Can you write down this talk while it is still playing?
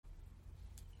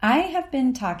I have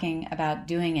been talking about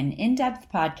doing an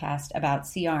in-depth podcast about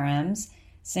CRMs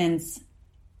since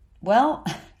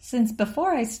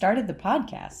before I started the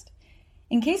podcast.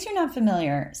 In case you're not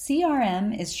familiar,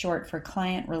 CRM is short for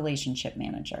Client Relationship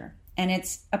Manager, and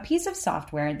it's a piece of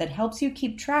software that helps you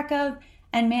keep track of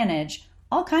and manage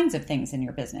all kinds of things in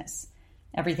your business.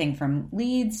 Everything from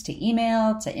leads to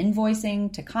email to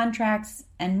invoicing to contracts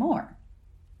and more.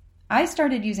 I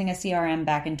started using a CRM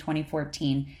back in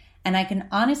 2014, and I can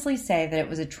honestly say that it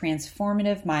was a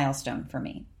transformative milestone for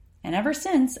me. And ever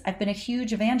since, I've been a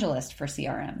huge evangelist for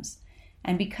CRMs.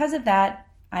 And because of that,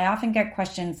 I often get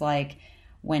questions like,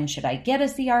 when should I get a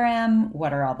CRM?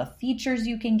 What are all the features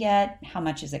you can get? How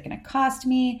much is it going to cost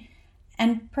me?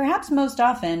 And perhaps most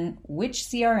often, which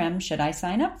CRM should I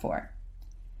sign up for?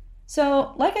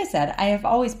 So, like I said, I have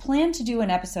always planned to do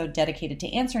an episode dedicated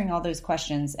to answering all those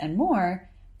questions and more,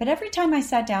 but every time I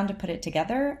sat down to put it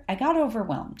together, I got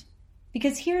overwhelmed.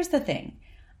 Because here's the thing,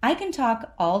 I can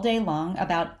talk all day long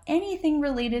about anything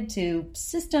related to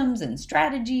systems and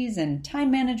strategies and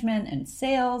time management and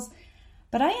sales,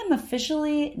 but I am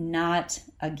officially not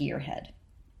a gearhead.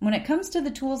 When it comes to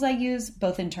the tools I use,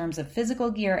 both in terms of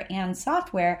physical gear and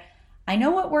software, I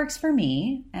know what works for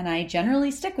me, and I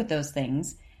generally stick with those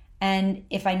things. And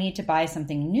if I need to buy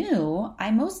something new,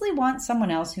 I mostly want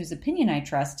someone else whose opinion I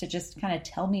trust to just kind of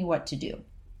tell me what to do.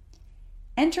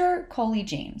 Enter Coley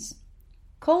James.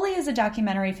 Coley is a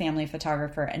documentary family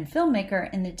photographer and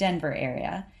filmmaker in the Denver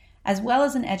area, as well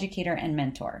as an educator and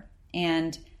mentor.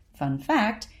 And fun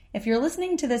fact, if you're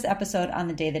listening to this episode on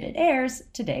the day that it airs,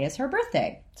 today is her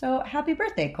birthday. So happy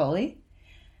birthday, Coley.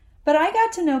 But I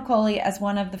got to know Coley as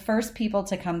one of the first people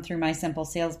to come through my Simple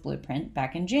Sales Blueprint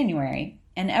back in January.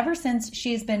 And ever since,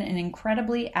 she's been an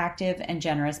incredibly active and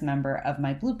generous member of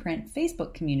my Blueprint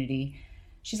Facebook community.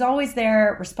 She's always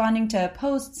there responding to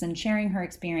posts and sharing her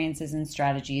experiences and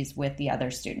strategies with the other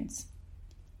students.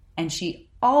 And she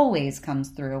always comes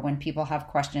through when people have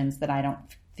questions that I don't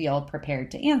feel prepared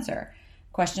to answer.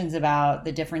 Questions about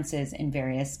the differences in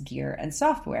various gear and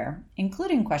software,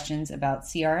 including questions about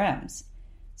CRMs.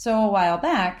 So a while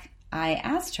back, I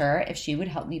asked her if she would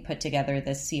help me put together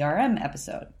this CRM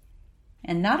episode.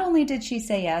 And not only did she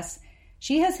say yes,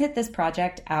 she has hit this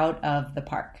project out of the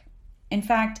park. In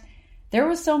fact, there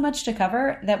was so much to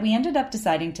cover that we ended up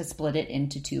deciding to split it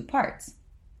into 2 parts.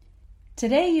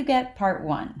 Today you get part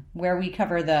 1, where we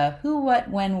cover the who, what,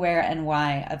 when, where, and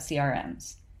why of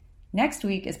CRMs. Next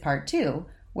week is part 2,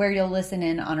 where you'll listen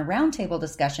in on a roundtable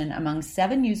discussion among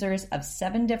 7 users of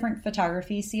 7 different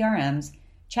photography CRMs,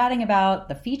 chatting about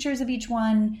the features of each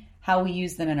one, how we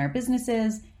use them in our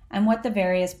businesses, and what the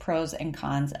various pros and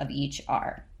cons of each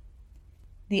are.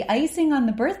 The icing on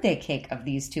the birthday cake of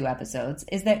these 2 episodes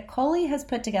is that Coley has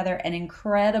put together an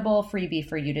incredible freebie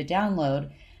for you to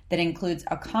download that includes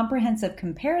a comprehensive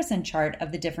comparison chart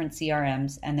of the different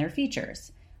CRMs and their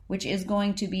features, which is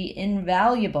going to be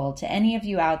invaluable to any of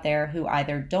you out there who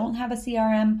either don't have a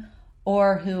CRM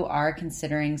or who are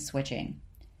considering switching.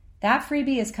 That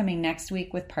freebie is coming next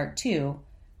week with part 2,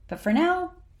 but for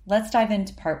now, let's dive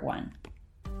into part 1.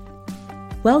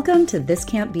 Welcome to This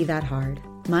Can't Be That Hard.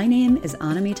 My name is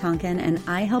Anami Tonkin, and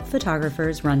I help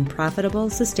photographers run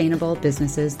profitable, sustainable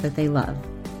businesses that they love.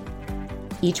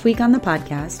 Each week on the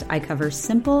podcast, I cover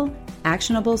simple,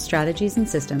 actionable strategies and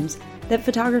systems that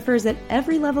photographers at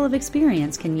every level of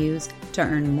experience can use to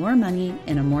earn more money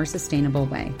in a more sustainable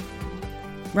way.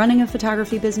 Running a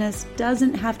photography business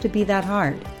doesn't have to be that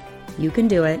hard. You can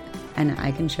do it, and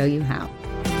I can show you how.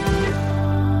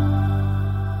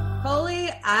 Coley,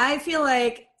 I feel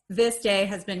like this day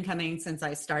has been coming since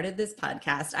I started this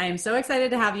podcast. I am so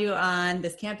excited to have you on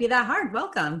This Can't Be That Hard.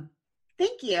 Welcome.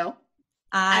 Thank you.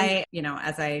 As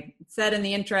I said in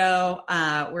the intro,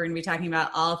 we're going to be talking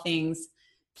about all things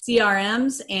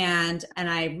CRMs, and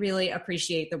I really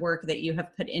appreciate the work that you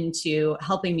have put into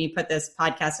helping me put this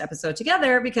podcast episode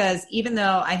together, because even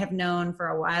though I have known for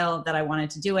a while that I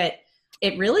wanted to do it,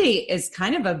 it really is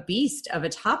kind of a beast of a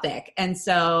topic. And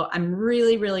so I'm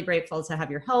really, really grateful to have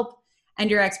your help and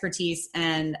your expertise.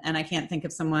 And I can't think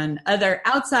of someone other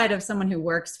outside of someone who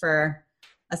works for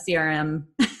a CRM.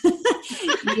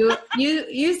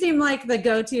 You seem like the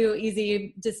go-to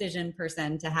easy decision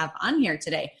person to have on here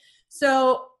today.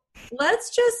 So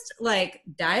let's just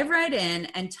dive right in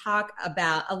and talk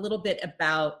about a little bit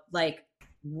about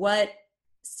what a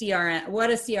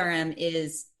CRM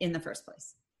is in the first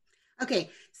place. Okay.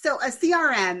 So a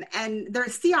CRM, and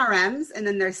there's CRMs and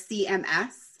then there's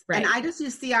CMS. Right. And I just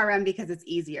use CRM because it's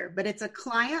easier, but it's a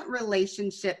client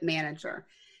relationship manager.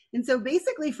 And so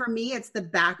basically for me, it's the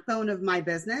backbone of my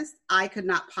business. I could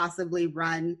not possibly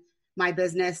run my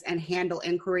business and handle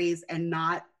inquiries and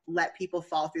not let people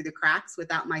fall through the cracks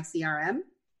without my CRM.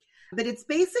 But it's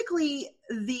basically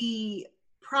the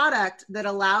product that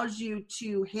allows you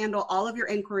to handle all of your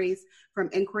inquiries from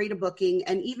inquiry to booking.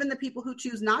 And even the people who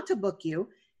choose not to book you,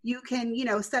 you can,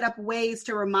 set up ways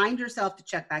to remind yourself to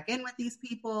check back in with these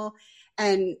people.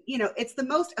 And, it's the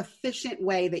most efficient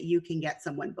way that you can get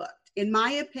someone booked. In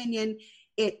my opinion,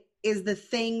 it is the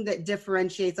thing that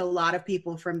differentiates a lot of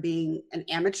people from being an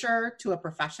amateur to a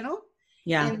professional.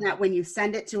 Yeah. And that when you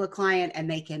send it to a client and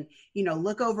they can,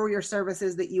 look over your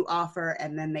services that you offer,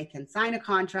 and then they can sign a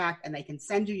contract and they can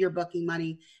send you your booking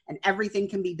money, and everything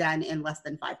can be done in less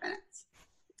than 5 minutes.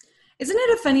 Isn't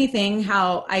it a funny thing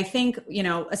how I think,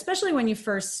 especially when you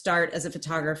first start as a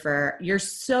photographer, you're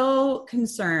so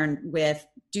concerned with,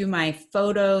 do my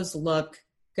photos look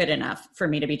good enough for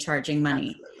me to be charging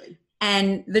money? Absolutely.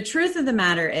 And the truth of the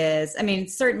matter is,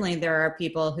 certainly there are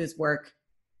people whose work,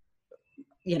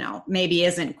 maybe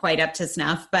isn't quite up to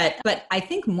snuff, but I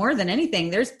think more than anything,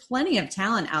 there's plenty of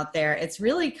talent out there. It's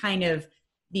really kind of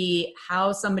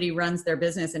how somebody runs their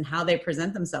business and how they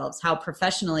present themselves, how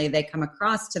professionally they come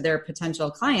across to their potential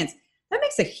clients. That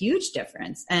makes a huge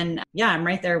difference. And yeah, I'm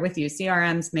right there with you.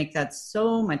 CRMs make that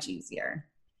so much easier.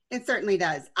 It certainly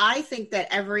does. I think that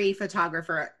every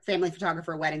photographer, family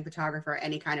photographer, wedding photographer,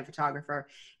 any kind of photographer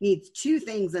needs 2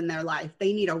 things in their life.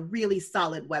 They need a really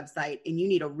solid website, and you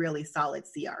need a really solid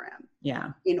CRM.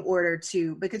 Yeah. In order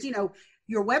to, because,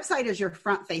 your website is your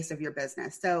front face of your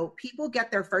business. So people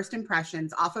get their first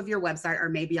impressions off of your website or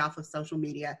maybe off of social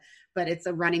media, but it's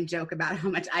a running joke about how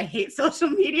much I hate social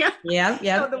media. Yeah.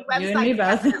 So the website is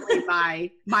definitely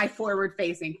my forward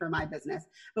facing for my business.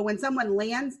 But when someone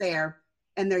lands there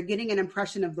and they're getting an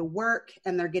impression of the work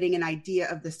and they're getting an idea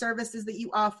of the services that you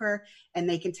offer, and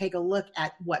they can take a look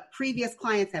at what previous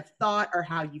clients have thought or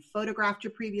how you photographed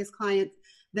your previous clients,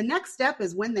 the next step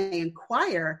is when they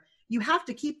inquire, you have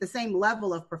to keep the same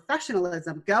level of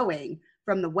professionalism going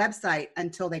from the website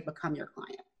until they become your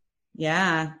client.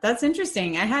 Yeah, that's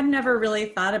interesting. I had never really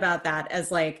thought about that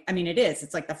as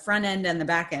it's like the front end and the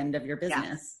back end of your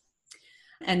business.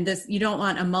 Yeah. And you don't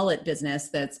want a mullet business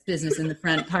that's business in the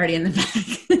front, party in the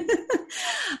back.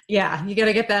 Yeah, you got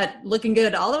to get that looking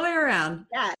good all the way around.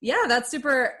 Yeah, that's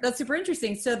super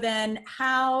interesting. So then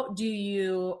how do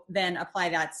you then apply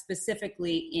that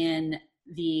specifically in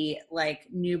the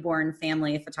newborn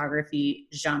family photography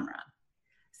genre?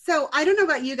 So I don't know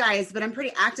about you guys, but I'm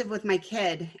pretty active with my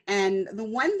kid. And the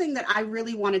one thing that I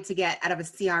really wanted to get out of a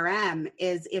CRM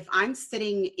is if I'm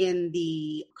sitting in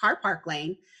the car park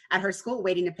lane at her school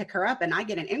waiting to pick her up and I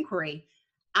get an inquiry,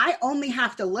 I only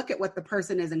have to look at what the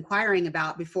person is inquiring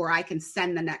about before I can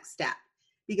send the next step,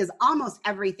 because almost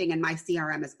everything in my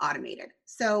CRM is automated.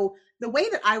 So the way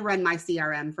that I run my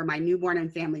CRM for my newborn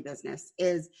and family business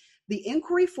is the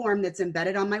inquiry form that's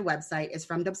embedded on my website is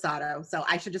from Dubsado. So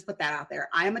I should just put that out there.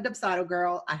 I am a Dubsado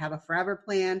girl. I have a forever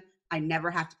plan. I never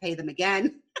have to pay them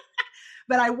again.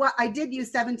 But I did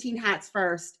use 17 Hats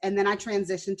first, and then I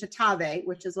transitioned to Tave,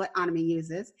 which is what Anami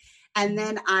uses. And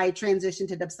then I transitioned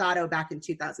to Dubsado back in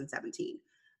 2017.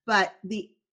 But the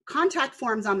contact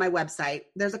forms on my website,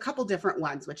 there's a couple different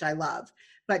ones, which I love.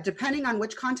 But depending on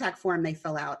which contact form they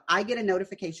fill out, I get a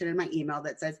notification in my email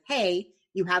that says, hey,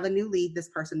 you have a new lead. This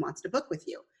person wants to book with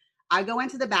you. I go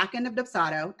into the back end of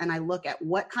Dubsado and I look at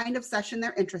what kind of session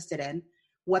they're interested in,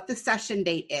 what the session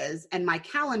date is, and my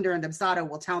calendar in Dubsado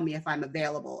will tell me if I'm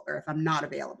available or if I'm not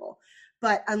available.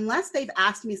 But unless they've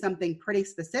asked me something pretty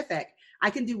specific, I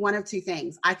can do one of 2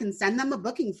 things. I can send them a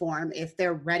booking form if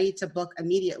they're ready to book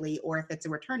immediately or if it's a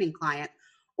returning client.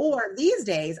 Or these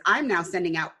days, I'm now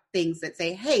sending out things that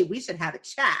say, hey, we should have a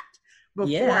chat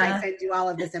before I send you all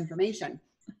of this information.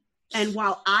 And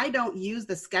while I don't use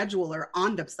the scheduler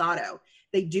on Dubsado,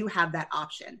 they do have that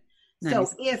option. Nice.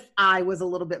 So if I was a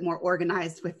little bit more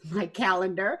organized with my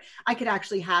calendar, I could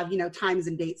actually have, times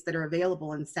and dates that are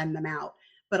available and send them out.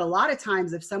 But a lot of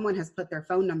times if someone has put their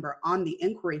phone number on the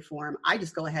inquiry form, I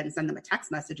just go ahead and send them a text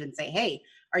message and say, hey,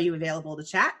 are you available to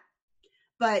chat?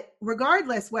 But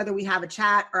regardless whether we have a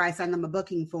chat or I send them a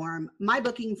booking form, my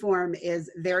booking form is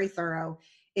very thorough.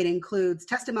 It includes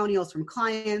testimonials from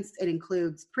clients. It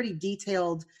includes pretty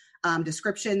detailed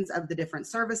descriptions of the different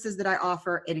services that I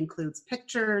offer. It includes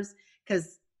pictures,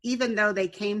 because even though they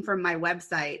came from my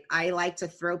website, I like to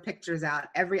throw pictures out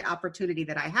every opportunity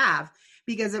that I have,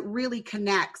 because it really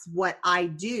connects what I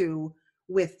do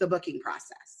with the booking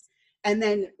process. And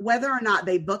then whether or not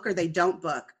they book or they don't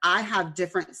book, I have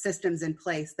different systems in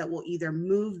place that will either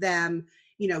move them,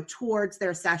 towards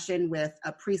their session with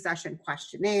a pre-session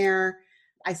questionnaire.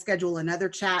 I schedule another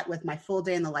chat with my full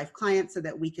day in the life client so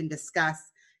that we can discuss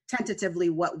tentatively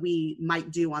what we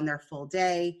might do on their full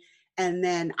day. And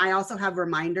then I also have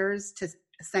reminders to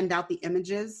send out the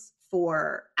images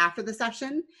for after the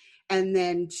session, and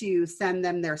then to send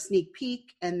them their sneak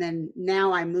peek. And then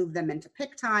now I move them into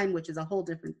pick time, which is a whole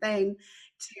different thing,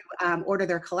 to order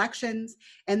their collections.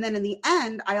 And then in the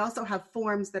end, I also have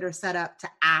forms that are set up to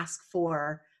ask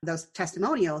for those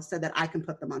testimonials so that I can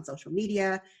put them on social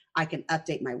media. I can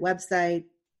update my website.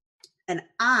 And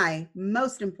I,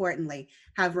 most importantly,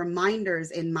 have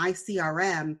reminders in my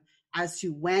CRM as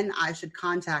to when I should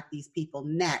contact these people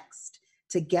next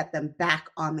to get them back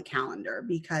on the calendar.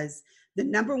 Because the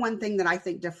number one thing that I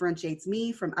think differentiates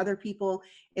me from other people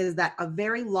is that a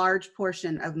very large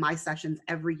portion of my sessions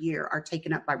every year are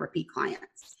taken up by repeat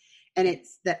clients. And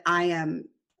it's that I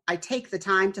take the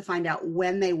time to find out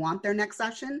when they want their next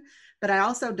session, but I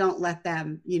also don't let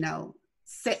them,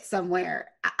 sit somewhere.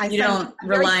 You don't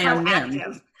rely on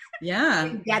them. Yeah.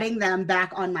 Getting them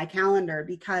back on my calendar,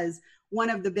 because one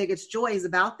of the biggest joys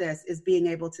about this is being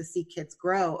able to see kids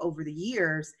grow over the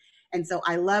years. And so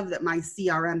I love that my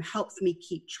CRM helps me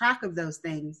keep track of those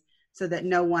things so that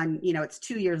no one, it's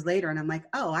 2 years later and I'm like,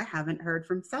 oh, I haven't heard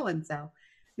from so-and-so.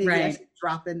 Maybe I should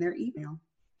drop in their email.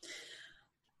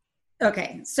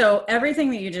 Okay. So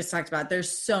everything that you just talked about,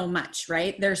 there's so much,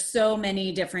 right? There's so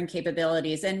many different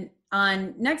capabilities. And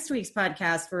on next week's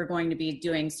podcast, we're going to be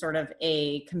doing sort of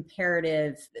a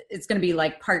comparative, it's going to be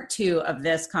like part 2 of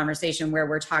this conversation where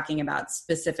we're talking about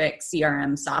specific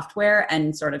CRM software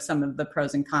and sort of some of the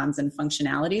pros and cons and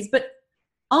functionalities, but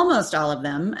almost all of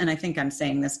them, and I think I'm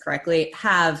saying this correctly,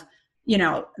 have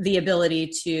the ability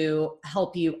to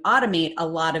help you automate a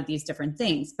lot of these different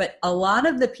things. But a lot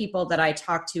of the people that I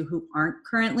talk to who aren't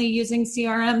currently using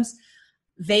CRMs,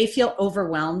 they feel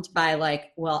overwhelmed by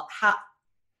how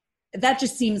that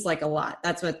just seems like a lot.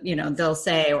 That's what, they'll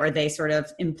say, or they sort of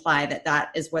imply that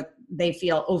is what they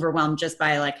feel overwhelmed just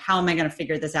by how am I going to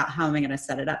figure this out? How am I going to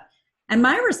set it up? And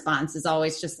my response is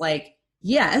always just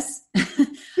yes,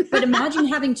 but imagine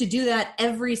having to do that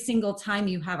every single time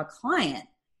you have a client.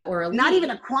 Or not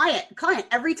even a client.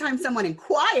 Every time someone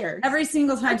inquires. Every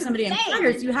single time somebody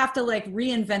inquires, you have to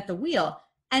reinvent the wheel.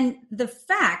 And the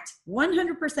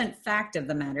 100% fact of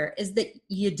the matter is that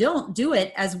you don't do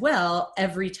it as well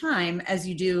every time as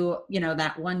you do,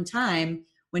 that one time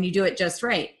when you do it just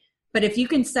right. But if you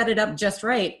can set it up just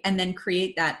right and then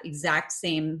create that exact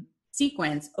same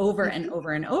sequence over and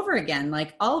over and over again,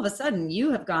 all of a sudden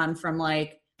you have gone from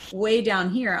way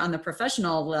down here on the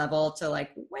professional level to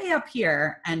way up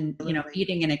here and,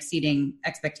 beating and exceeding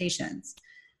expectations.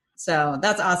 So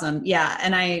that's awesome. Yeah.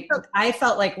 And I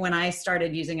felt like when I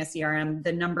started using a CRM,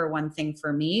 the number one thing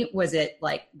for me was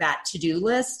that to-do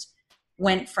list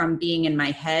went from being in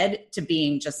my head to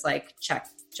being just check,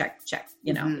 check, check.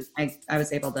 I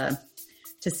was able to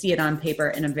see it on paper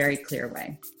in a very clear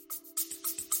way.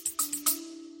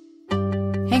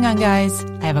 Hang on, guys.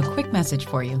 I have a quick message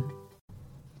for you.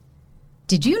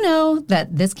 Did you know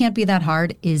that This Can't Be That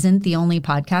Hard isn't the only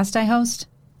podcast I host?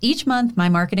 Each month, my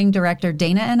marketing director,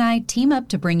 Dana, and I team up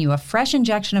to bring you a fresh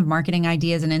injection of marketing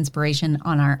ideas and inspiration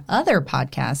on our other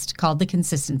podcast called The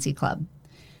Consistency Club.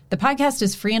 The podcast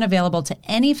is free and available to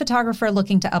any photographer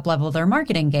looking to uplevel their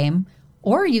marketing game,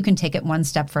 or you can take it one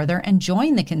step further and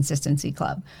join The Consistency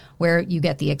Club, where you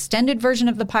get the extended version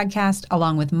of the podcast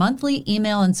along with monthly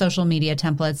email and social media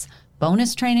templates,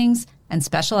 bonus trainings, and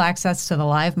special access to the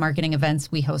live marketing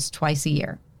events we host twice a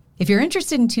year. If you're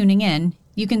interested in tuning in,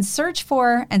 you can search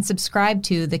for and subscribe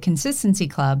to The Consistency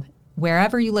Club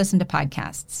wherever you listen to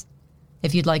podcasts.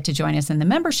 If you'd like to join us in the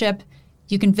membership,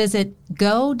 you can visit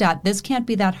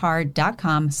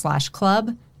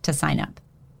go.thiscan'tbethathard.com/club to sign up.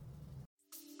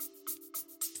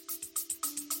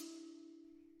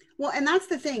 Well, and that's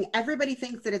the thing. Everybody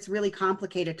thinks that it's really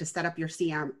complicated to set up your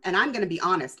CRM. And I'm going to be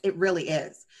honest, it really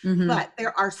is. Mm-hmm. But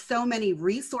there are so many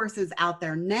resources out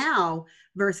there now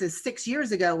versus 6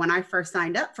 years ago when I first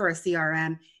signed up for a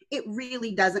CRM. It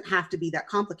really doesn't have to be that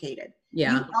complicated.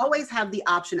 Yeah. You always have the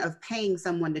option of paying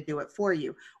someone to do it for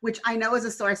you, which I know is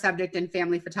a sore subject in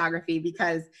family photography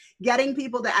because getting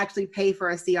people to actually pay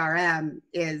for a CRM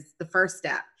is the first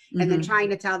step. Mm-hmm. And then trying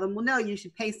to tell them, well, no, you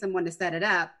should pay someone to set it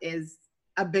up is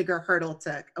a bigger hurdle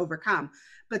to overcome.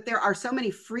 But there are so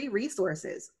many free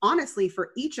resources, honestly,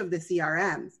 for each of the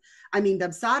CRMs. I mean,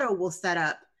 Dubsado will set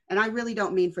up, and I really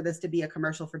don't mean for this to be a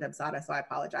commercial for Dubsado, so I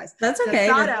apologize. That's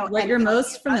okay. What you're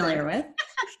most familiar with.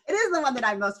 It is the one that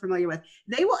I'm most familiar with.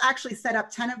 They will actually set up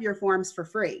 10 of your forms for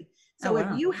free. So if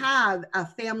you have a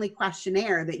family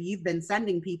questionnaire that you've been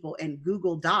sending people in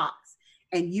Google Docs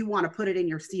and you want to put it in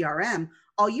your CRM,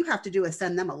 all you have to do is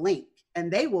send them a link and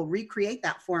they will recreate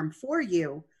that form for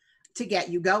you to get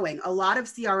you going. A lot of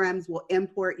CRMs will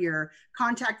import your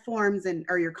contact forms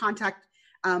or your contact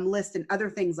list and other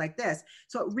things like this.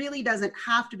 So it really doesn't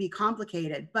have to be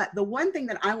complicated. But the one thing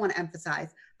that I want to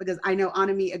emphasize, because I know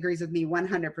Anami agrees with me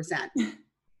 100%,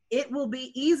 it will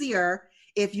be easier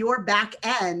if your back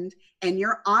end and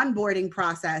your onboarding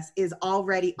process is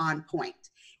already on point.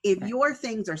 If your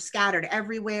things are scattered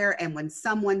everywhere, and when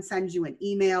someone sends you an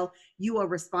email, you are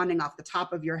responding off the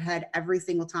top of your head every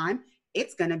single time,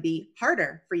 it's going to be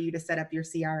harder for you to set up your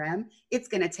CRM. It's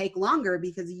going to take longer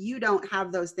because you don't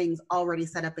have those things already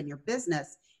set up in your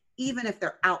business, even if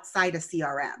they're outside a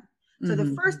CRM. So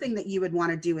the first thing that you would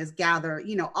want to do is gather,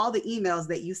 all the emails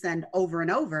that you send over and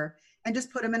over and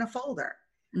just put them in a folder.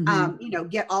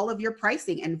 Get all of your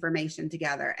pricing information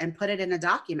together and put it in a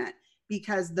document,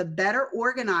 because the better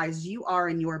organized you are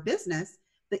in your business,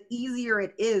 the easier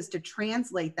it is to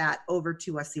translate that over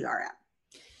to a CRM.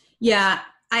 Yeah.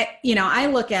 I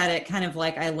look at it kind of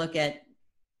like I look at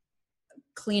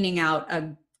cleaning out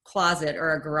a closet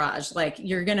or a garage. Like,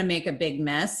 you're going to make a big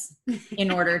mess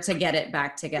in order to get it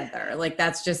back together. Like,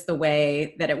 that's just the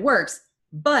way that it works.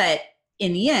 But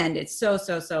in the end, it's so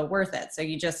worth it. So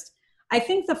I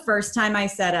think the first time I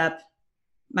set up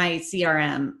my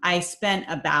CRM, I spent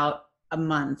about a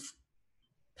month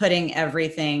putting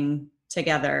everything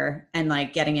together and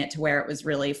like getting it to where it was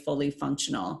really fully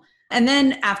functional. And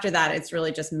then after that, it's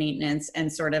really just maintenance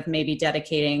and sort of maybe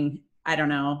dedicating, I don't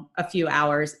know, a few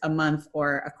hours a month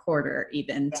or a quarter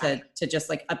even to just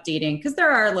like updating, because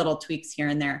there are little tweaks here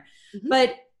and there.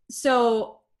 But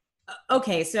so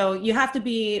you have to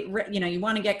be, you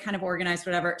want to get kind of organized,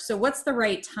 whatever. So what's the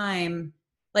right time?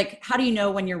 Like, how do you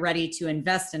know when you're ready to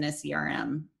invest in a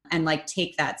CRM and like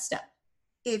take that step?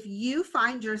 If you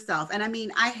find yourself, and I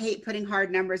mean, I hate putting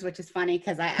hard numbers, which is funny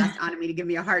because I asked Anami to give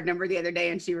me a hard number the other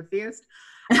day and she refused.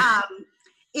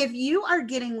 If you are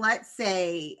getting, let's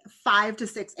say, 5 to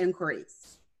 6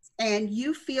 inquiries, and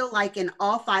you feel like in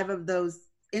all 5 of those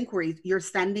inquiries, you're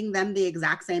sending them the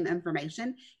exact same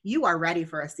information, you are ready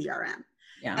for a CRM.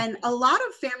 Yeah. And a lot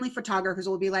of family photographers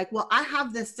will be like, well, I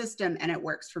have this system and it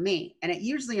works for me. And it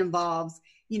usually involves,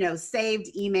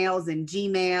 saved emails in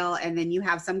Gmail, and then you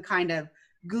have some kind of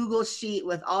Google sheet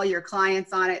with all your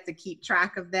clients on it to keep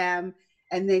track of them.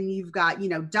 And then you've got,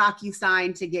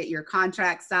 DocuSign to get your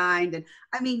contract signed. And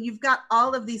I mean, you've got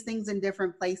all of these things in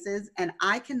different places. And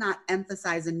I cannot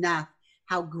emphasize enough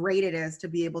how great it is to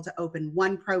be able to open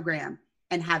one program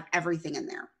and have everything in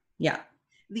there. Yeah.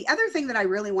 The other thing that I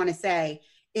really want to say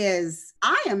is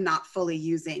I am not fully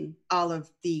using all of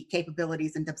the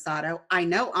capabilities in Dubsado. I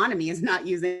know Anami is not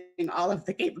using all of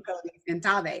the capabilities in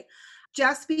Tave.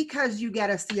 Just because you get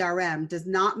a CRM does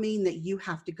not mean that you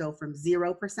have to go from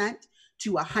 0%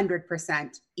 to 100%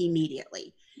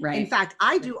 immediately. Right. In fact,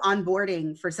 I do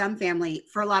onboarding for some family.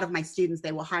 For a lot of my students,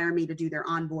 they will hire me to do their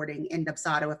onboarding in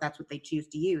Dubsado if that's what they choose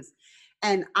to use.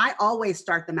 And I always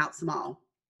start them out small.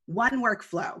 One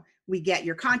workflow. We get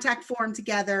your contact form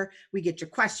together. We get your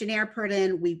questionnaire put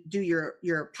in. We do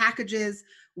your packages.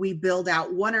 We build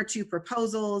out 1 or 2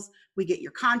 proposals. We get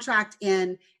your contract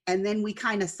in. And then we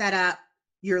kind of set up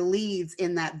your leads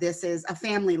in that this is a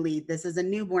family lead, this is a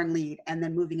newborn lead, and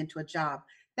then moving into a job.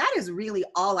 That is really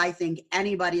all I think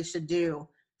anybody should do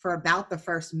for about the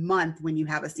first month when you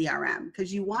have a CRM,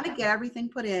 because you want to get everything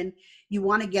put in, you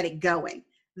want to get it going.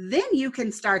 Then you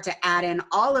can start to add in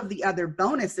all of the other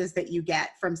bonuses that you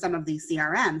get from some of these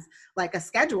CRMs, like a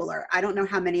scheduler. I don't know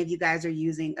how many of you guys are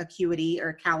using Acuity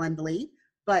or Calendly,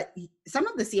 but some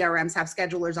of the CRMs have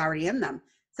schedulers already in them.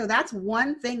 So that's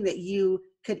one thing that you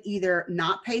could either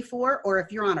not pay for, or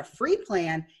if you're on a free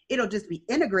plan, it'll just be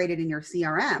integrated in your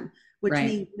CRM, which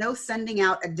means no sending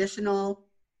out additional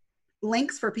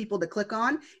links for people to click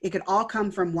on. It could all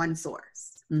come from one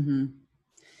source. Mm-hmm.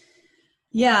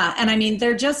 Yeah. And I mean,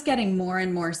 they're just getting more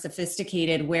and more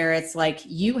sophisticated where it's like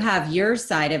you have your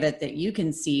side of it that you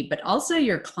can see, but also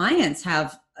your clients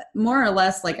have more or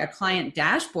less like a client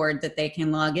dashboard that they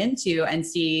can log into and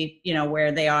see,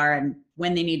 where they are and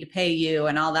when they need to pay you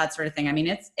and all that sort of thing. I mean,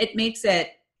 it makes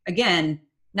it, again,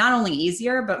 not only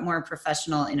easier, but more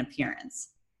professional in appearance.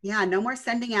 Yeah, no more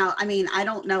sending out. I mean, I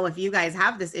don't know if you guys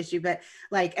have this issue, but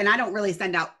and I don't really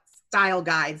send out style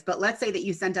guides, but let's say that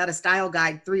you sent out a style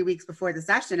guide 3 weeks before the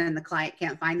session and the client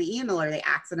can't find the email or they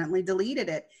accidentally deleted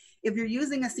it. If you're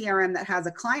using a CRM that has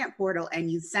a client portal and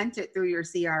you sent it through your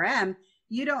CRM,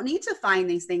 you don't need to find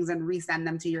these things and resend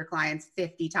them to your clients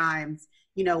 50 times,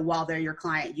 while they're your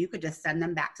client. You could just send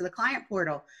them back to the client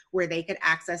portal where they could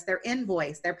access their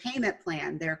invoice, their payment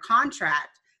plan, their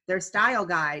contract, their style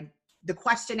guide, the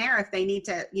questionnaire if they need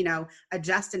to,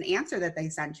 adjust an answer that they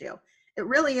sent you. It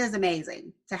really is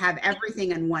amazing to have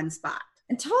everything in one spot.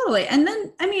 And totally. And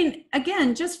then, I mean,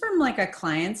 again, just from like a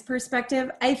client's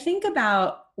perspective, I think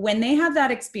about when they have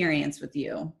that experience with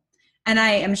you, and I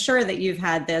am sure that you've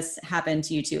had this happen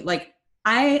to you too. Like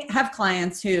I have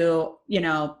clients who,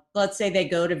 let's say they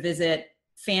go to visit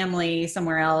family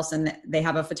somewhere else and they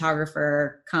have a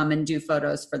photographer come and do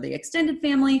photos for the extended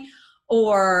family,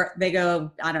 or they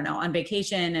go, I don't know, on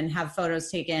vacation and have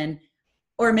photos taken.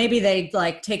 Or maybe they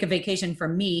like take a vacation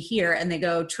from me here and they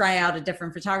go try out a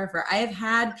different photographer. I have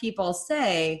had people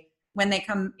say when they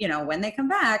come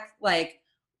back, like,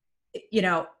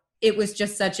 it was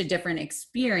just such a different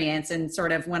experience. And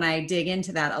sort of when I dig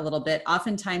into that a little bit,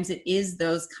 oftentimes it is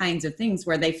those kinds of things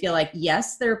where they feel like,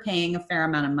 yes, they're paying a fair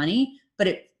amount of money,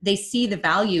 but they see the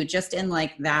value just in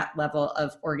like that level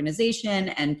of organization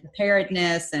and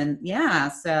preparedness. And yeah,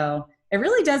 so it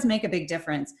really does make a big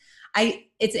difference.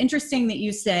 It's interesting that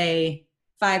you say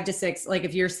 5 to 6, like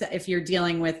if you're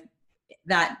dealing with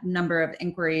that number of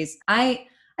inquiries, I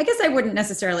guess I wouldn't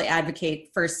necessarily advocate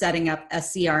for setting up a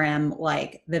CRM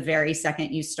like the very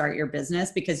second you start your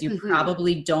business, because you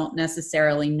probably don't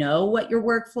necessarily know what your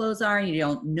workflows are. You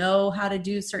don't know how to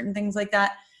do certain things like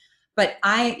that. But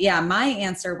my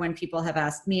answer when people have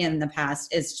asked me in the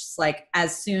past is just like,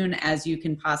 as soon as you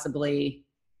can possibly,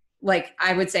 like,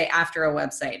 I would say after a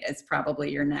website is probably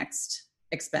your next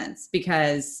expense,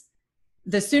 because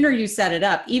the sooner you set it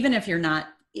up, even if you're not,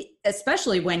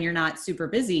 especially when you're not super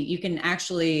busy, you can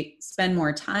actually spend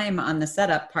more time on the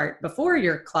setup part before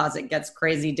your closet gets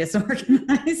crazy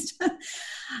disorganized.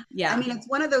 Yeah. I mean, it's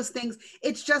one of those things.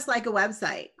 It's just like a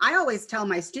website. I always tell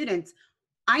my students,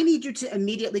 I need you to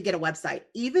immediately get a website,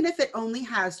 even if it only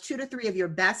has 2 to 3 of your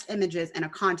best images and a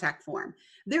contact form.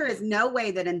 There is no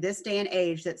way that in this day and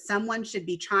age that someone should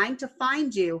be trying to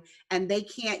find you and they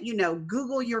can't,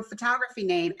 Google your photography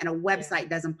name and a website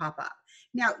doesn't pop up.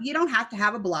 Now, you don't have to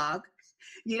have a blog.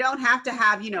 You don't have to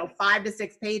have, 5 to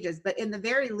 6 pages, but in the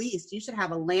very least, you should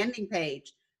have a landing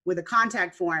page with a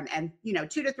contact form and, 2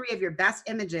 to 3 of your best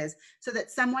images so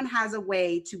that someone has a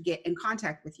way to get in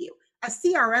contact with you. A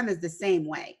CRM is the same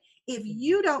way. If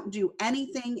you don't do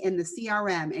anything in the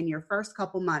CRM in your first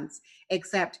couple months,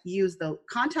 except use the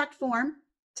contact form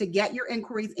to get your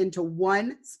inquiries into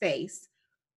one space,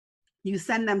 you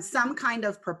send them some kind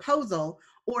of proposal,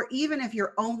 or even if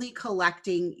you're only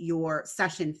collecting your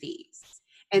session fees,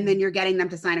 and then you're getting them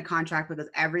to sign a contract, because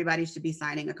everybody should be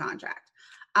signing a contract.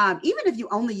 Even if you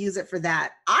only use it for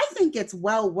that, I think it's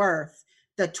well worth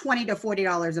the $20 to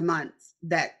 $40 a month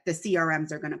that the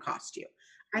CRMs are going to cost you.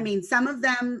 I mean, some of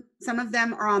them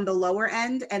are on the lower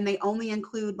end and they only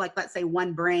include, like, let's say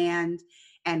one brand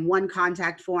and one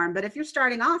contact form. But if you're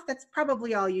starting off, that's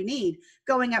probably all you need,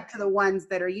 going up to the ones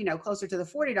that are, closer to the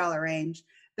 $40 range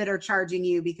that are charging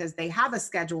you because they have a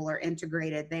scheduler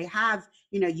integrated. They have,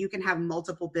 you can have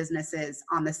multiple businesses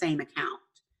on the same account,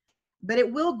 but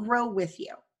it will grow with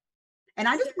you. And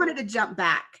I just wanted to jump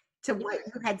back to what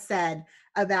you had said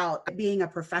about being a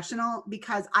professional,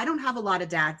 because I don't have a lot of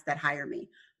dads that hire me.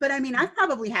 But I mean, I've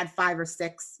probably had 5 or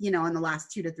 6, in the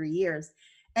last 2 to 3 years.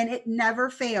 And it never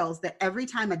fails that every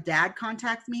time a dad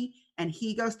contacts me and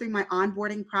he goes through my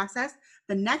onboarding process,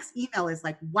 the next email is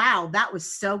like, wow, that was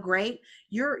so great.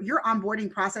 Your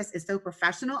onboarding process is so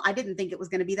professional. I didn't think it was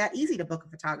going to be that easy to book a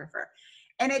photographer.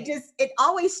 And it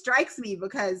always strikes me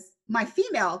because my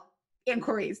female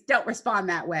inquiries don't respond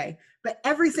that way, but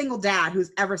every single dad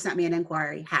who's ever sent me an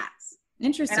inquiry has.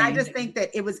 Interesting. And I just think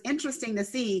that it was interesting to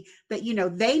see that,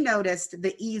 they noticed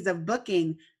the ease of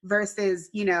booking versus,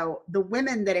 the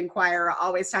women that inquire are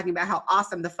always talking about how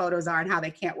awesome the photos are and how they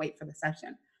can't wait for the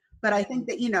session. But I think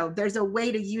that, there's a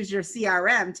way to use your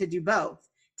CRM to do both,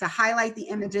 to highlight the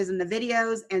images and the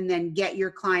videos and then get your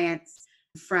clients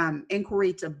from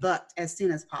inquiry to booked as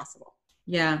soon as possible.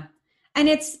 Yeah. And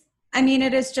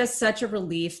it is just such a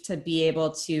relief to be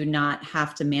able to not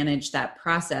have to manage that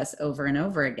process over and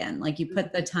over again. Like, you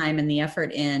put the time and the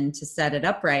effort in to set it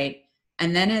up right,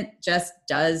 and then it just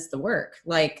does the work,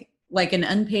 like an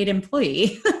unpaid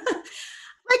employee.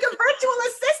 Like a virtual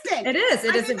assistant. It is.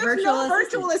 It is a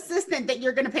virtual assistant that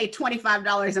you're going to pay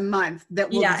 $25 a month that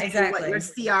will do what your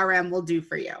CRM will do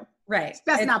for you. Right.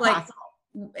 That's not possible.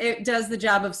 It does the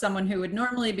job of someone who would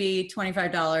normally be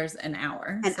 $25 an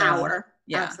hour.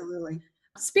 Yeah. Absolutely.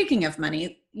 Speaking of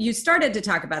money, you started to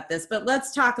talk about this, but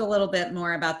let's talk a little bit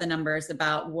more about the numbers,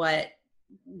 about what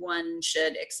one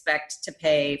should expect to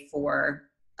pay for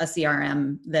a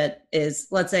CRM that is,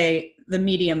 let's say, the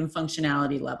medium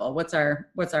functionality level. What are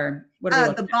we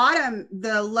looking at?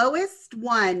 The lowest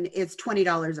one is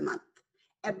 $20 a month.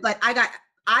 But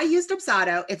I used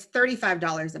Dubsado. It's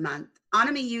 $35 a month.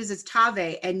 Anami uses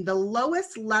Tave, and the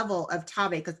lowest level of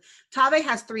Tave, because Tave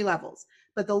has 3 levels,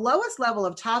 but the lowest level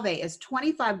of Tave is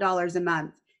 $25 a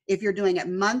month if you're doing it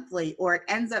monthly, or it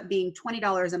ends up being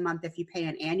 $20 a month if you pay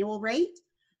an annual rate.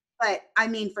 But I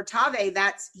mean, for Tave,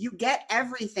 you get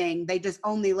everything. They just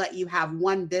only let you have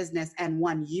one business and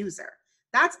one user.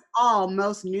 That's all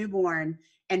most newborn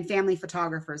and family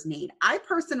photographers need. I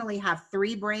personally have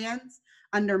 3 brands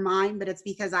under mine, but it's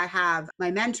because I have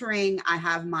my mentoring, I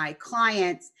have my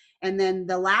clients, and then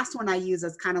the last one I use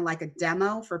is kind of like a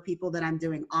demo for people that I'm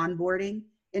doing onboarding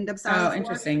in Dubsado. Oh,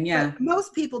 interesting. Yeah. But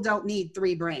most people don't need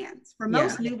 3 brands. For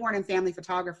most newborn and family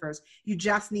photographers, you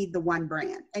just need the one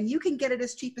brand, and you can get it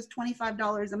as cheap as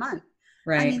 $25 a month.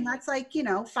 Right. I mean, that's like,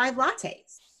 5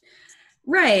 lattes.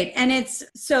 Right. And it's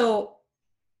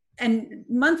and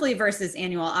monthly versus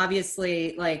annual,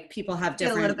 obviously, like people have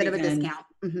different, get a little bit of a discount.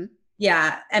 Mm-hmm.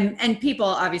 Yeah. And people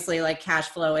obviously, like, cash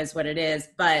flow is what it is.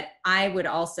 But I would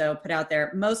also put out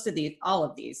there, all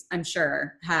of these, I'm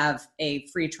sure, have a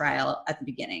free trial at the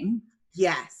beginning.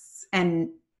 Yes. And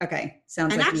okay.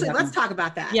 Sounds and like actually, let's talk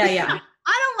about that. Yeah. Yeah.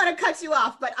 I don't want to cut you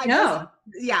off, but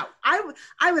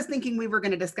I was thinking we were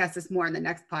going to discuss this more in the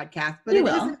next podcast, but it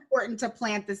is important to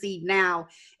plant the seed now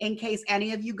in case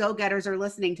any of you go-getters are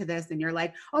listening to this and you're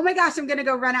like, oh my gosh, I'm going to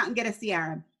go run out and get a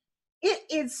CRM. It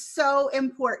is so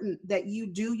important that you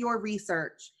do your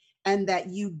research and that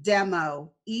you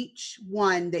demo each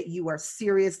one that you are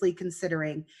seriously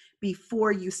considering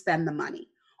before you spend the money.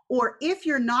 Or if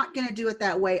you're not going to do it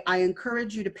that way, I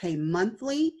encourage you to pay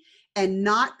monthly and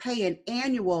not pay an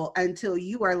annual until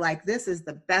you are like, this is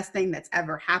the best thing that's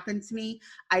ever happened to me.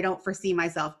 I don't foresee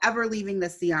myself ever leaving the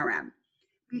CRM,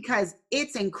 because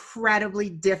it's incredibly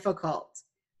difficult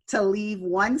to leave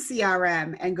one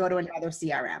CRM and go to another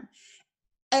CRM.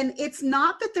 And it's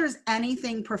not that there's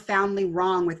anything profoundly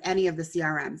wrong with any of the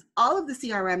CRMs. All of the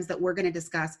CRMs that we're going to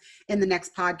discuss in the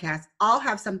next podcast all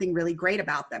have something really great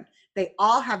about them. They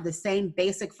all have the same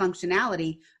basic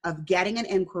functionality of getting an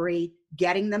inquiry,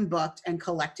 getting them booked, and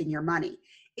collecting your money.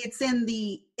 It's in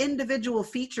the individual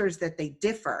features that they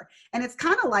differ. And it's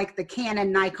kind of like the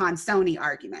Canon, Nikon, Sony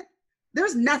argument.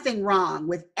 There's nothing wrong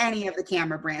with any of the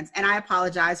camera brands. And I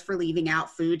apologize for leaving out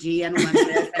Fuji and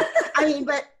Olympus.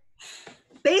 But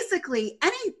basically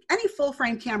any full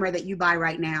frame camera that you buy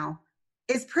right now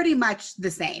is pretty much the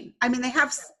same. I mean, they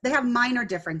have minor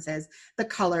differences. The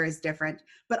color is different,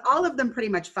 but all of them pretty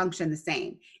much function the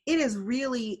same. It is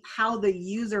really how the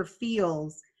user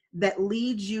feels that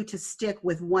leads you to stick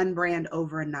with one brand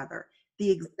over another.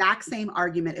 The exact same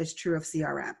argument is true of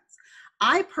CRMs.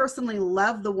 I personally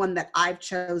love the one that I've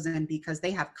chosen because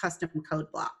they have custom code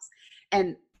blocks.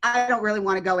 And I don't really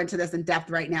want to go into this in depth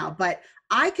right now, but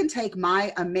I can take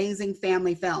my amazing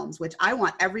family films, which I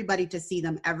want everybody to see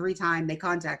them every time they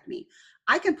contact me.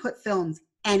 I can put films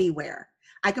anywhere.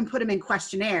 I can put them in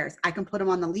questionnaires. I can put them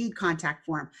on the lead contact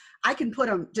form. I can put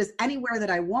them just anywhere that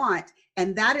I want.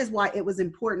 And that is why it was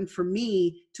important for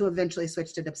me to eventually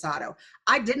switch to Dubsado.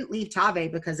 I didn't leave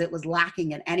Tave because it was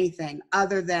lacking in anything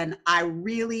other than I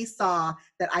really saw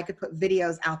that I could put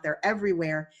videos out there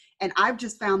everywhere. And I've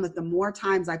just found that the more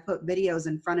times I put videos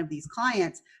in front of these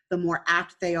clients, the more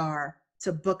apt they are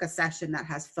to book a session that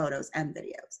has photos and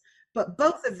videos. But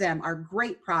both of them are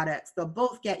great products. They'll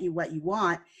both get you what you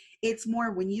want. It's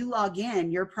more when you log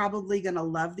in, you're probably going to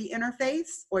love the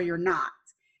interface or you're not.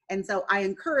 And so I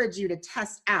encourage you to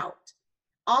test out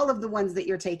all of the ones that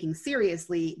you're taking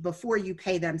seriously before you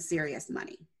pay them serious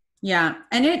money. Yeah.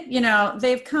 And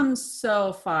they've come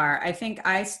so far. I think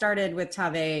I started with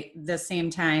Tave the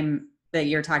same time that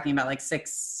you're talking about, like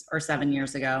 6 or 7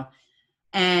 years ago.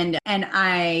 And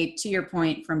I, to your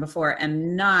point from before,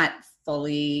 am not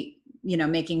fully,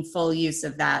 making full use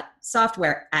of that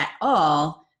software at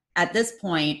all. At this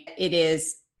point, it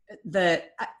is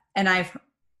and I've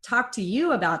talked to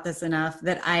you about this enough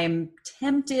that I'm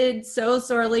tempted, so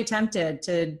sorely tempted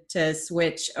to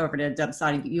switch over to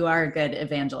Dubsado. You are a good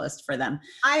evangelist for them.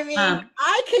 I mean,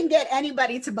 I can get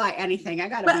anybody to buy anything. I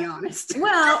got to be honest.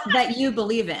 Well, that you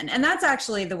believe in. And that's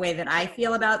actually the way that I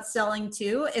feel about selling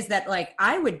too, is that, like,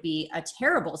 I would be a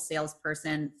terrible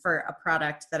salesperson for a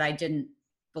product that I didn't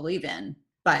believe in,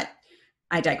 but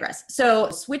I digress. So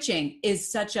switching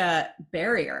is such a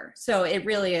barrier. So it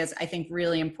really is, I think,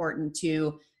 really important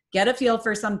to get a feel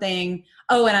for something.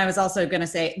 Oh, and I was also going to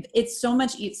say, so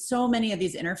many of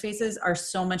these interfaces are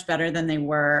so much better than they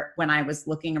were when I was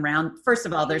looking around. First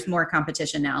of all, there's more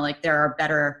competition now. Like, there are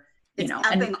better,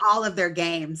 upping all of their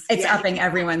games. It's upping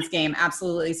everyone's game.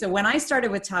 Absolutely. So when I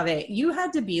started with Tave, you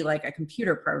had to be like a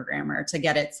computer programmer to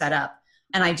get it set up.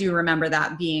 And I do remember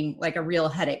that being like a real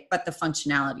headache, but the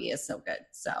functionality is so good.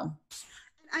 So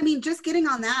I mean, just getting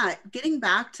on that, getting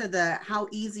back to the how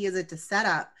easy is it to set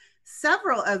up,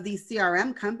 several of these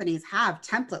CRM companies have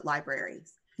template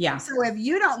libraries. Yeah. So if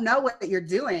you don't know what you're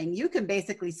doing, you can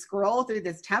basically scroll through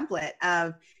this template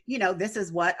of, this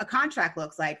is what a contract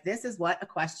looks like. This is what a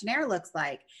questionnaire looks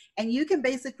like. And you can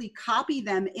basically copy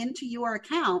them into your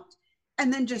account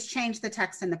and then just change the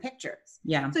text and the pictures.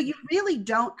 Yeah. So you really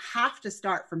don't have to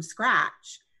start from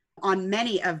scratch on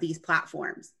many of these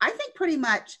platforms. I think pretty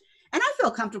much, and I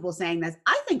feel comfortable saying this,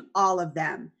 I think all of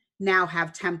them now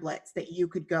have templates that you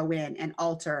could go in and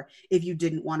alter if you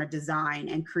didn't want to design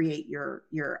and create your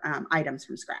items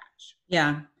from scratch.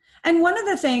 Yeah. And one of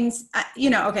the things,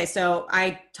 okay, so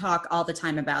I talk all the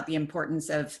time about the importance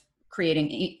of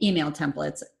creating email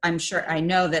templates. I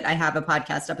know that I have a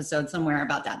podcast episode somewhere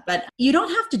about that, but you don't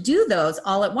have to do those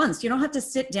all at once. You don't have to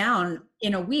sit down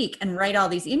in a week and write all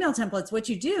these email templates. What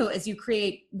you do is you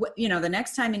create, the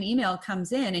next time an email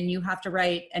comes in and you have to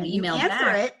write an email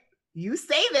back. You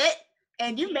save it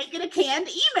and you make it a canned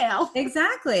email.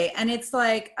 Exactly. And it's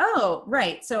like, oh,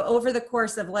 right. So over the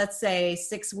course of, let's say,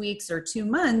 6 weeks or 2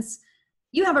 months,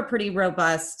 you have a pretty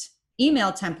robust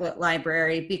email template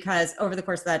library because over the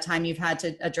course of that time, you've had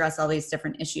to address all these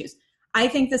different issues. I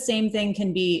think the same thing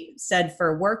can be said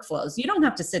for workflows. You don't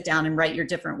have to sit down and write your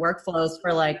different workflows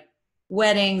for like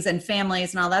weddings and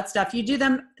families and all that stuff. You do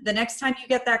them the next time you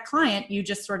get that client, you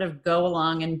just sort of go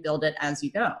along and build it as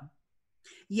you go.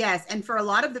 Yes. And for a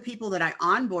lot of the people that I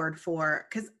onboard for,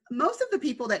 because most of the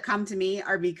people that come to me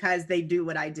are because they do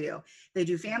what I do. They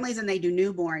do families and they do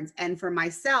newborns. And for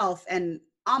myself and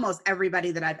almost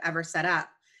everybody that I've ever set up,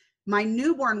 my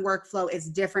newborn workflow is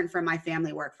different from my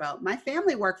family workflow. My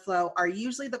family workflow are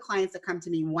usually the clients that come to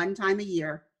me one time a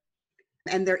year,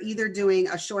 and they're either doing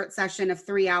a short session of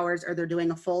 3 hours or they're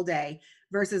doing a full day.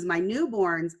 Versus my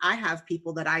newborns, I have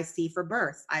people that I see for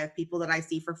births. I have people that I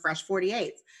see for fresh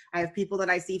 48s. I have people that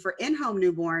I see for in-home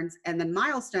newborns and then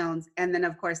milestones. And then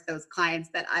of course, those clients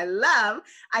that I love,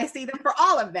 I see them for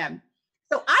all of them.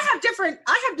 So I have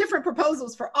different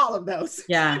proposals for all of those.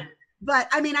 Yeah. But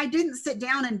I mean, I didn't sit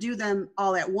down and do them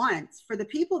all at once. For the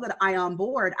people that I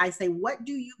onboard, I say, what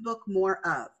do you book more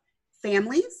of?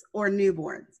 Families or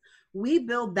newborns? We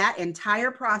build that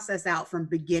entire process out from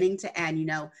beginning to end.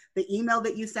 The email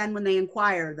that you send when they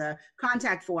inquire, the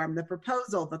contact form, the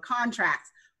proposal, the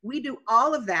contracts. We do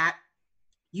all of that.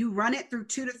 You run it through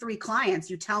 2 to 3 clients.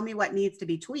 You tell me what needs to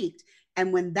be tweaked.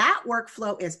 And when that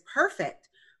workflow is perfect,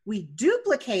 we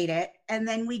duplicate it and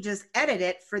then we just edit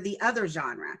it for the other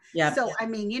genre. Yeah. So, I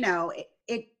mean,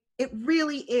 it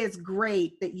really is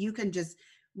great that you can just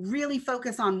really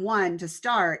focus on one to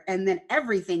start and then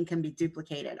everything can be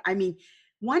duplicated. I mean,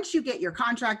 once you get your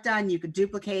contract done, you could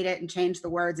duplicate it and change the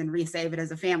words and resave it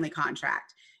as a family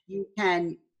contract. You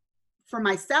can, for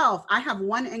myself, I have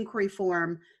one inquiry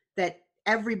form that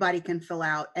everybody can fill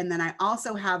out. And then I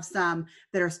also have some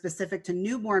that are specific to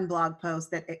newborn blog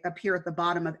posts that appear at the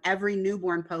bottom of every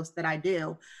newborn post that I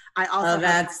do. I also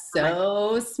that's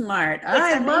so smart.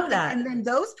 I love that. And then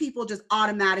those people just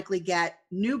automatically get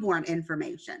newborn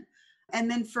information. And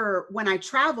then for when I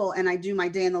travel and I do my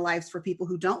day in the lives for people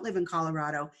who don't live in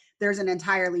Colorado, there's an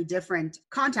entirely different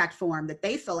contact form that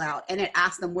they fill out and it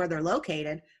asks them where they're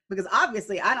located. Because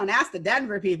obviously I don't ask the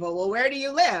Denver people, well, where do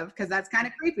you live? Because that's kind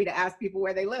of creepy to ask people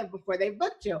where they live before they've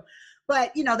booked you.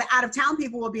 But, the out of town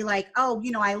people will be like, oh,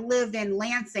 I live in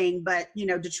Lansing, but,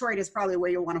 Detroit is probably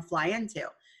where you'll want to fly into.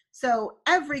 So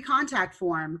every contact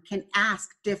form can ask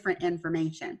different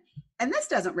information. And this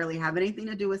doesn't really have anything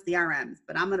to do with CRMs,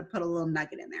 but I'm going to put a little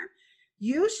nugget in there.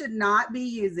 You should not be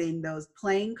using those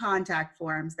plain contact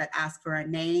forms that ask for a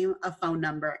name, a phone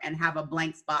number, and have a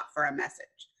blank spot for a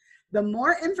message. The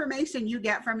more information you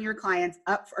get from your clients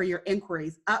or your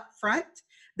inquiries up front,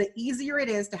 the easier it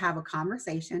is to have a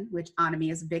conversation, which Anami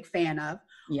is a big fan of.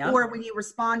 Yep. Or when you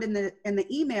respond in the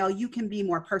email, you can be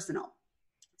more personal.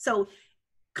 So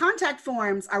contact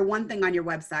forms are one thing on your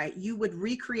website. You would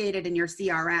recreate it in your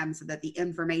CRM so that the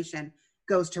information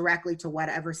goes directly to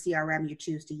whatever CRM you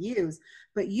choose to use.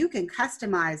 But you can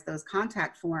customize those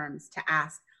contact forms to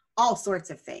ask all sorts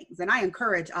of things. And I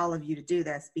encourage all of you to do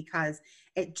this because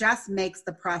it just makes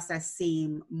the process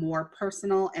seem more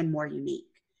personal and more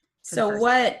unique. So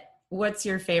what's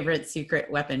your favorite secret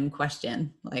weapon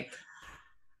question?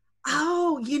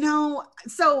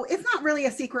 So it's not really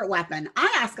a secret weapon.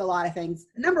 I ask a lot of things.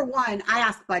 Number one, I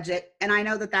ask budget. And I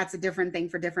know that that's a different thing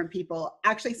for different people.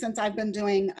 Actually, since I've been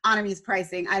doing Anami's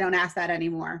pricing, I don't ask that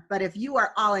anymore. But if you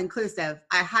are all inclusive,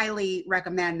 I highly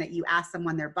recommend that you ask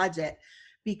someone their budget,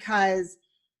 because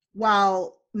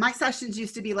while my sessions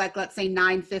used to be like, let's say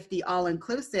 $950 all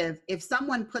inclusive, if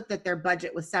someone put that their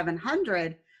budget was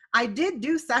 $700, I did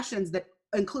do sessions that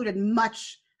included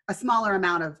a smaller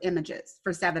amount of images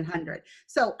for 700.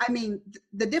 So, I mean,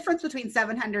 the difference between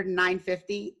 700 and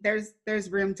 950,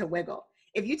 there's room to wiggle.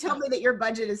 If you tell me that your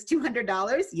budget is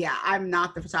 $200, yeah, I'm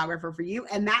not the photographer for you.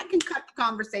 And that can cut the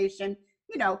conversation,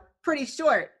 pretty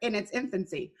short in its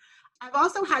infancy. I've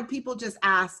also had people just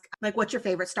ask, like, what's your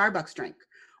favorite Starbucks drink?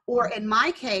 Or in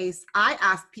my case, I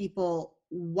ask people,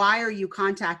 why are you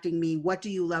contacting me? What do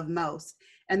you love most?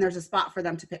 And there's a spot for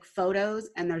them to pick photos,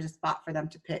 and there's a spot for them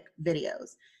to pick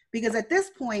videos. Because at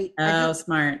this point,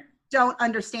 smart. Don't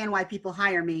understand why people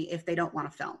hire me if they don't want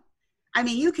to film. I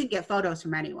mean, you can get photos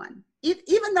from anyone.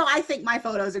 Even though I think my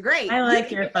photos are great. I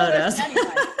like your photos.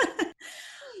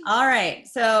 All right.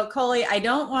 So, Coley, I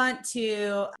don't want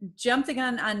to jump the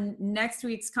gun on next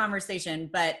week's conversation,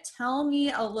 but tell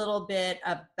me a little bit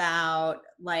about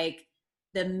like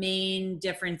the main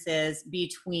differences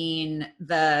between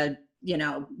the,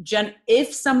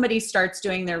 if somebody starts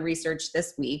doing their research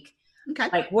this week, okay,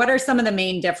 like what are some of the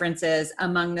main differences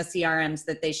among the CRMs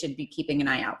that they should be keeping an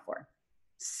eye out for?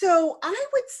 So I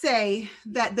would say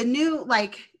that the new,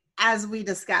 as we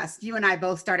discussed, you and I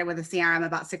both started with a CRM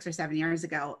about 6 or 7 years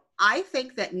ago. I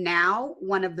think that now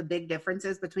one of the big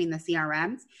differences between the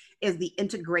CRMs is the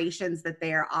integrations that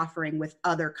they are offering with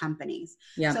other companies.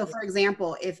 Yeah. So for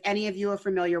example, if any of you are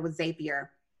familiar with Zapier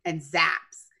and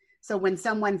Zaps, so when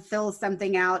someone fills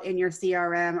something out in your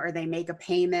CRM or they make a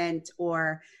payment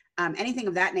or anything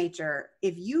of that nature,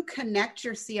 if you connect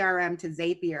your CRM to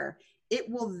Zapier, it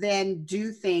will then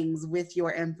do things with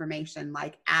your information,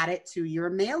 like add it to your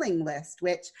mailing list,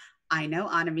 which I know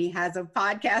Anami has a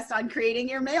podcast on creating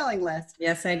your mailing list.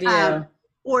 Yes, I do.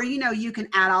 Or, you can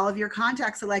add all of your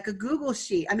contacts to like a Google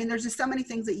Sheet. I mean, there's just so many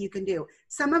things that you can do.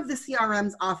 Some of the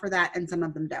CRMs offer that and some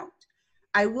of them don't.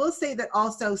 I will say that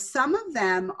also some of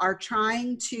them are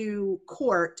trying to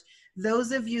court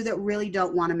those of you that really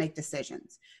don't want to make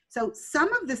decisions. So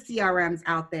some of the CRMs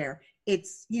out there,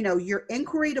 it's, your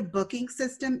inquiry to booking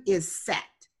system is set.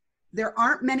 There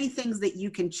aren't many things that you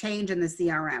can change in the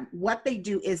CRM. What they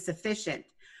do is sufficient,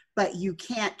 but you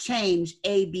can't change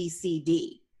A, B, C,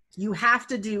 D. You have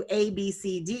to do A, B,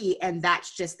 C, D, and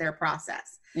that's just their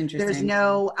process. Interesting. There's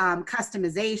no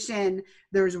customization.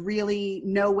 There's really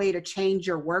no way to change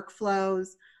your workflows.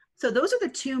 So those are the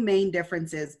two main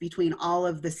differences between all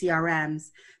of the CRMs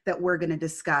that we're going to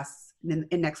discuss in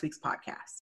next week's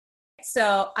podcast.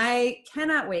 So I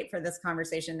cannot wait for this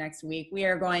conversation next week. We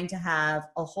are going to have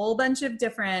a whole bunch of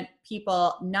different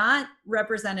people, not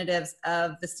representatives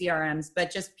of the CRMs, but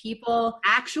just people,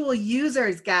 actual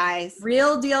users, guys,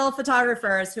 real deal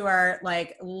photographers who are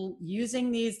like using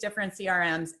these different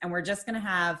CRMs. And we're just going to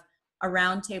have a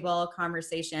roundtable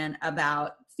conversation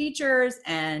about features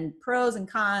and pros and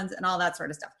cons and all that sort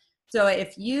of stuff. So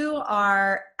if you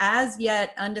are as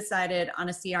yet undecided on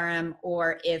a CRM,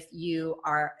 or if you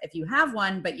have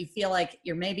one, but you feel like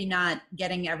you're maybe not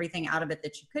getting everything out of it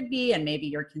that you could be, and maybe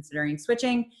you're considering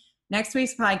switching, next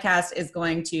week's podcast is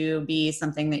going to be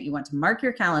something that you want to mark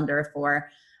your calendar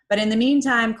for. But in the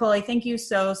meantime, Coley, thank you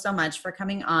so much for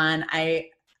coming on. I,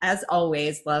 as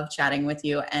always, love chatting with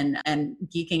you and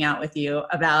geeking out with you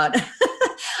about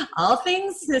all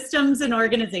things systems and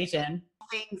organization. All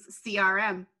things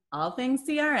CRM. All things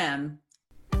CRM.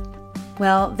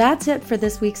 Well, that's it for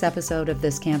this week's episode of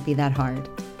This Can't Be That Hard.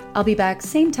 I'll be back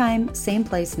same time, same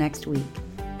place next week.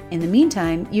 In the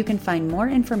meantime, you can find more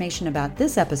information about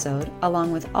this episode,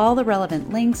 along with all the relevant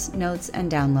links, notes, and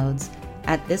downloads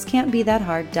at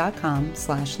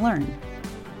thiscan'tbethathard.com/learn.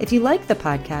 If you like the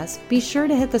podcast, be sure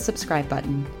to hit the subscribe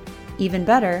button. Even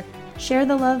better, share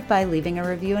the love by leaving a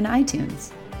review in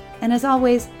iTunes. And as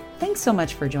always, thanks so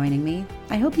much for joining me.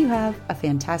 I hope you have a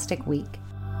fantastic week.